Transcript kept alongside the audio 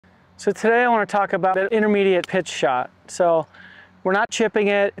So today I want to talk about an intermediate pitch shot. So we're not chipping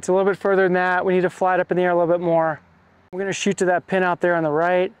it, it's a little bit further than that. We need to fly it up in the air a little bit more. We're going to shoot to that pin out there on the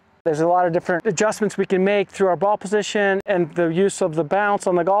right. There's a lot of different adjustments we can make through our ball position and the use of the bounce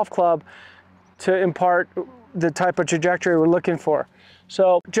on the golf club to impart the type of trajectory we're looking for.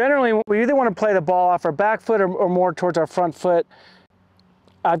 So generally we either want to play the ball off our back foot or more towards our front foot.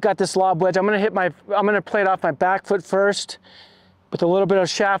 I've got this lob wedge. I'm going to play it off my back foot first with a little bit of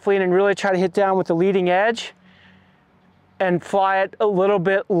shaft lean and really try to hit down with the leading edge and fly it a little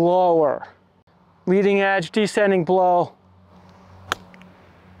bit lower. Leading edge, descending blow.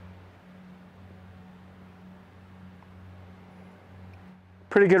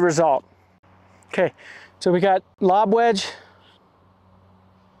 Pretty good result. Okay, so we got lob wedge,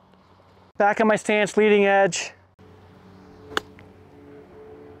 back on my stance, leading edge.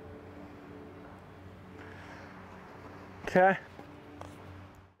 Okay.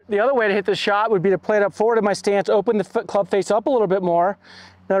 The other way to hit the shot would be to play it up forward in my stance, open the club face up a little bit more.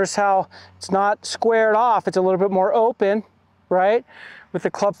 Notice how it's not squared off, it's a little bit more open, right? With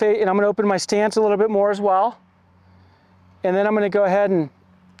the club face, and I'm going to open my stance a little bit more as well. And then I'm going to go ahead and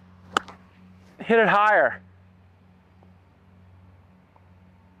hit it higher.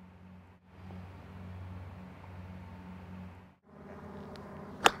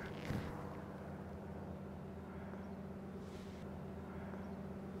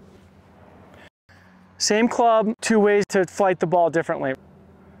 Same club, two ways to flight the ball differently.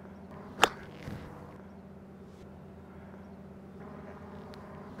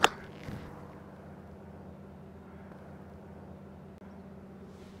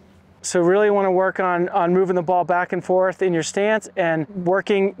 So really want to work on moving the ball back and forth in your stance and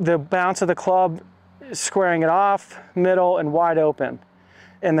working the bounce of the club, squaring it off, middle, and wide open,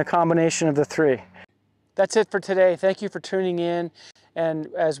 and the combination of the three. That's it for today. Thank you for tuning in. And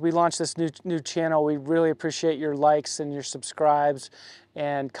as we launch this new channel, we really appreciate your likes and your subscribes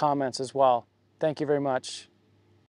and comments as well. Thank you very much.